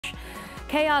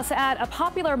Chaos at a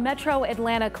popular Metro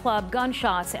Atlanta club,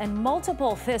 gunshots and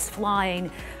multiple fists flying.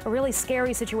 A really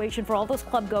scary situation for all those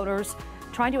club goers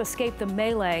trying to escape the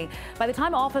melee. By the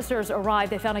time officers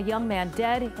arrived, they found a young man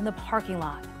dead in the parking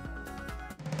lot.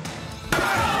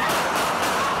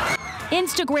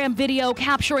 Instagram video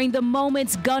capturing the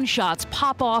moments gunshots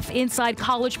pop off inside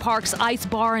College Park's Ice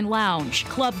Bar and Lounge.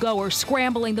 Clubgoers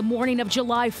scrambling the morning of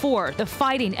July 4th, the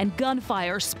fighting and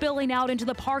gunfire spilling out into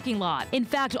the parking lot. In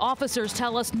fact, officers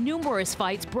tell us numerous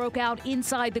fights broke out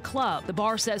inside the club. The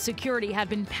bar says security had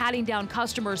been patting down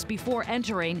customers before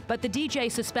entering, but the DJ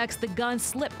suspects the gun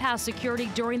slipped past security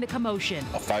during the commotion.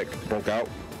 A fight broke out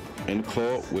in the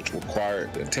club, which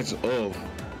required the attention of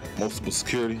multiple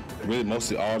security, really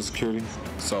mostly all the security.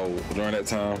 So during that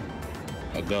time,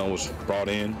 a gun was brought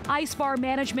in. Ice Bar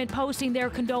management posting their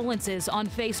condolences on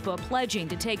Facebook, pledging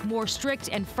to take more strict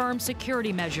and firm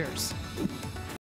security measures.